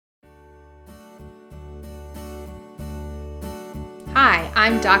Hi,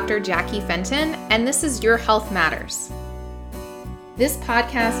 I'm Dr. Jackie Fenton, and this is Your Health Matters. This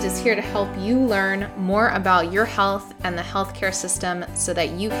podcast is here to help you learn more about your health and the healthcare system so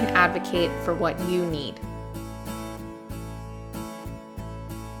that you can advocate for what you need.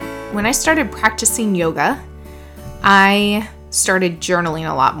 When I started practicing yoga, I started journaling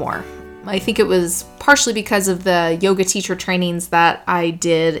a lot more. I think it was partially because of the yoga teacher trainings that I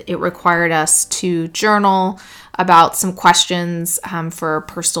did. It required us to journal about some questions for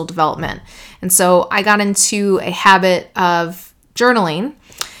personal development. And so I got into a habit of journaling.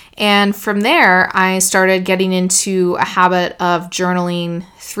 And from there, I started getting into a habit of journaling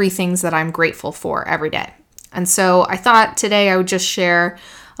 3 things that I'm grateful for every day. And so I thought today I would just share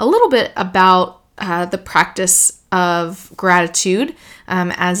a little bit about the practice of gratitude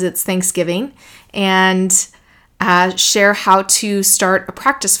as it's Thanksgiving, and share how to start a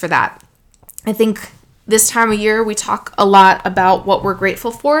practice for that. I think this time of year we talk a lot about what we're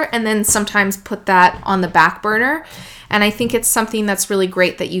grateful for and then sometimes put that on the back burner. And I think it's something that's really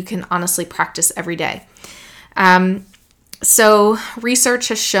great that you can honestly practice every day. So research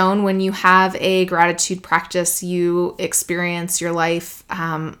has shown when you have a gratitude practice, you experience your life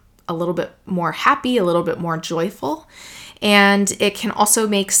a little bit more happy, a little bit more joyful, and it can also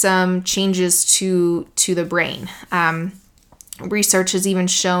make some changes to the brain. Research has even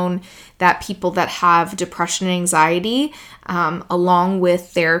shown that people that have depression and anxiety, along with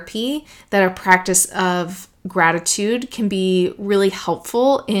therapy, that a practice of gratitude can be really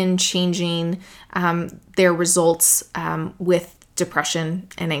helpful in changing their results with depression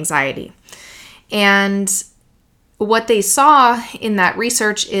and anxiety. And what they saw in that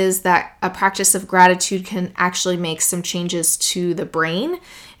research is that a practice of gratitude can actually make some changes to the brain.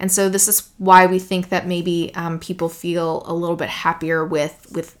 And so this is why we think that maybe people feel a little bit happier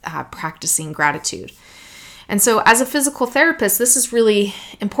with practicing gratitude. And so as a physical therapist, this is really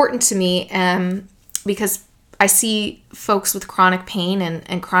important to me because I see folks with chronic pain,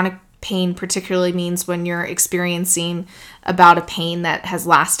 and chronic pain particularly means when you're experiencing a bout of pain that has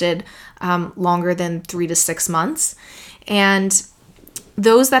lasted longer than 3 to 6 months. And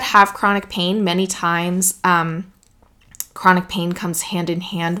those that have chronic pain, many times chronic pain comes hand in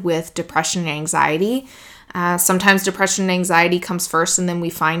hand with depression and anxiety. Sometimes depression and anxiety comes first, and then we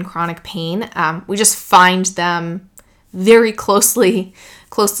find chronic pain. We just find them very closely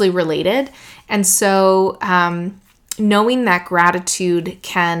related. And so knowing that gratitude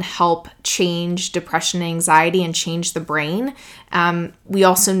can help change depression and anxiety and change the brain, we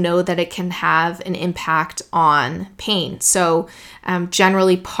also know that it can have an impact on pain. So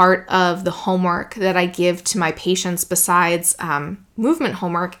generally part of the homework that I give to my patients besides movement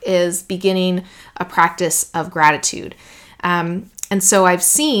homework is beginning a practice of gratitude. And so I've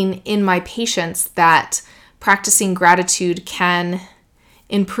seen in my patients that practicing gratitude can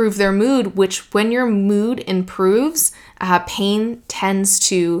improve their mood, which when your mood improves, pain tends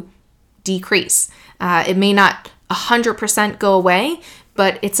to decrease. It may not 100% go away,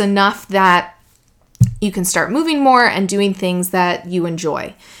 but it's enough that you can start moving more and doing things that you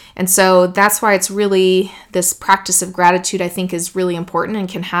enjoy. And so that's why it's really, this practice of gratitude, I think, is really important and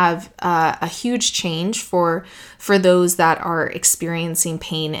can have a huge change for those that are experiencing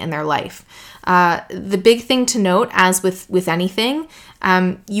pain in their life. The big thing to note, as with anything,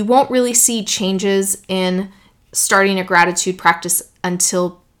 you won't really see changes in starting a gratitude practice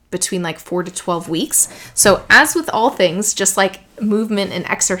until between 4 to 12 weeks. So as with all things, just like movement and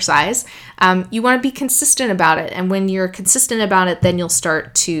exercise, you want to be consistent about it. And when you're consistent about it, then you'll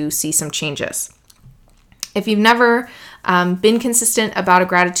start to see some changes. If you've never been consistent about a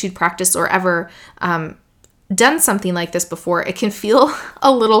gratitude practice or ever done something like this before, it can feel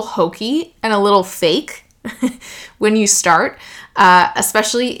a little hokey and a little fake when you start,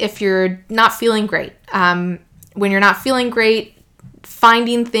 especially if you're not feeling great. When you're not feeling great,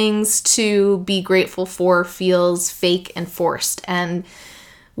 finding things to be grateful for feels fake and forced. And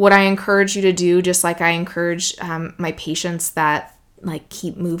what I encourage you to do, just like I encourage my patients that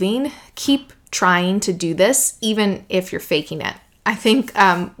keep moving, keep trying to do this, even if you're faking it. I think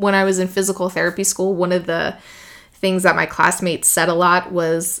when I was in physical therapy school, one of the things that my classmates said a lot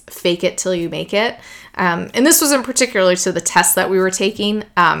was fake it till you make it. And this wasn't particular to the test that we were taking,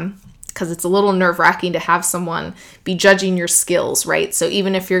 because it's a little nerve-wracking to have someone be judging your skills, right? So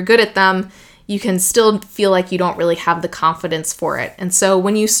even if you're good at them, you can still feel like you don't really have the confidence for it. And so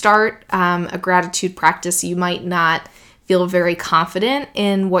when you start a gratitude practice, you might not feel very confident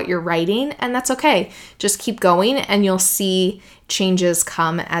in what you're writing, and that's okay. Just keep going and you'll see changes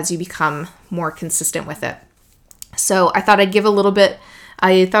come as you become more consistent with it. So I thought I'd give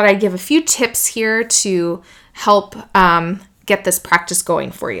a few tips here to help get this practice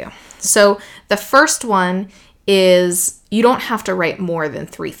going for you. So the first one is you don't have to write more than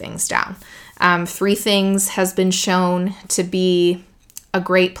 3 things down. 3 things has been shown to be a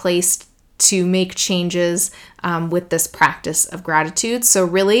great place to make changes with this practice of gratitude. So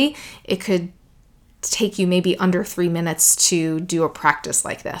really, it could take you maybe under 3 minutes to do a practice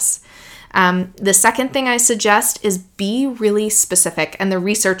like this. The second thing I suggest is be really specific, and the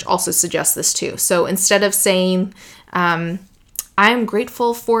research also suggests this too. So instead of saying, I'm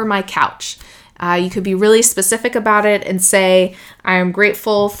grateful for my couch, you could be really specific about it and say, I am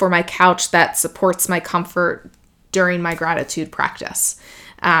grateful for my couch that supports my comfort during my gratitude practice,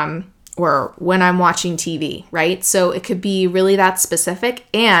 or when I'm watching TV, right? So it could be really that specific.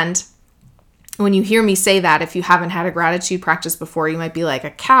 And when you hear me say that, if you haven't had a gratitude practice before, you might be like,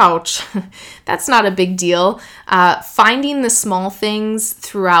 a couch? That's not a big deal. Finding the small things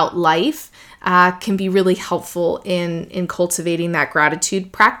throughout life can be really helpful in cultivating that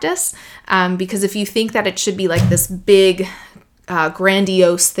gratitude practice. Because if you think that it should be like this big,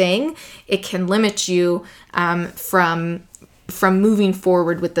 grandiose thing, it can limit you from moving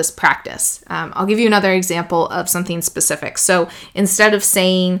forward with this practice. I'll give you another example of something specific. So instead of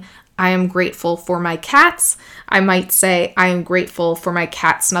saying, I am grateful for my cats, I might say, I am grateful for my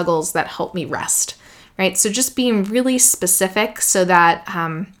cat Snuggles that help me rest, right? So just being really specific so that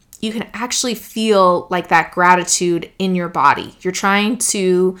you can actually feel like that gratitude in your body. You're trying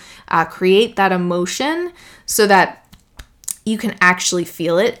to create that emotion so that you can actually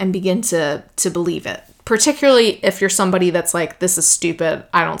feel it and begin to believe it, particularly if you're somebody that's like, this is stupid,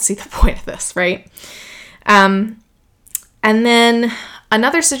 I don't see the point of this, right? And then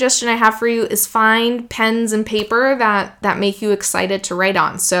another suggestion I have for you is find pens and paper that make you excited to write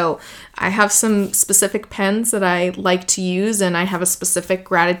on. So I have some specific pens that I like to use, and I have a specific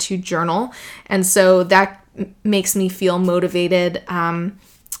gratitude journal. And so that makes me feel motivated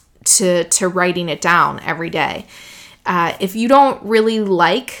to writing it down every day. If you don't really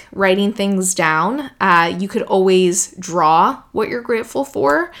like writing things down, you could always draw what you're grateful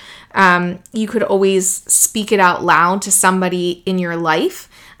for. You could always speak it out loud to somebody in your life,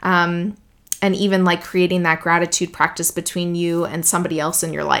 and even like creating that gratitude practice between you and somebody else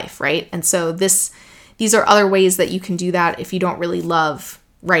in your life, right? And so these are other ways that you can do that if you don't really love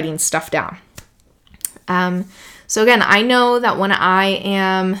writing stuff down. So again, I know that when I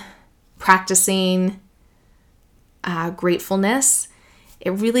am practicing gratefulness,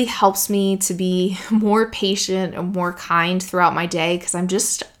 it really helps me to be more patient and more kind throughout my day because I'm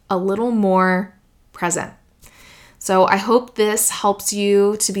just a little more present. So I hope this helps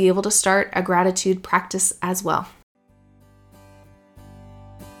you to be able to start a gratitude practice as well.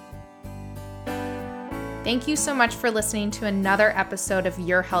 Thank you so much for listening to another episode of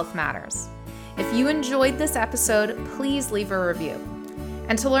Your Health Matters. If you enjoyed this episode, please leave a review.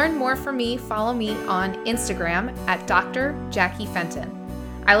 And to learn more from me, follow me on Instagram at Dr. Jackie Fenton.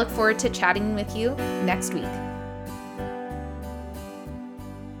 I look forward to chatting with you next week.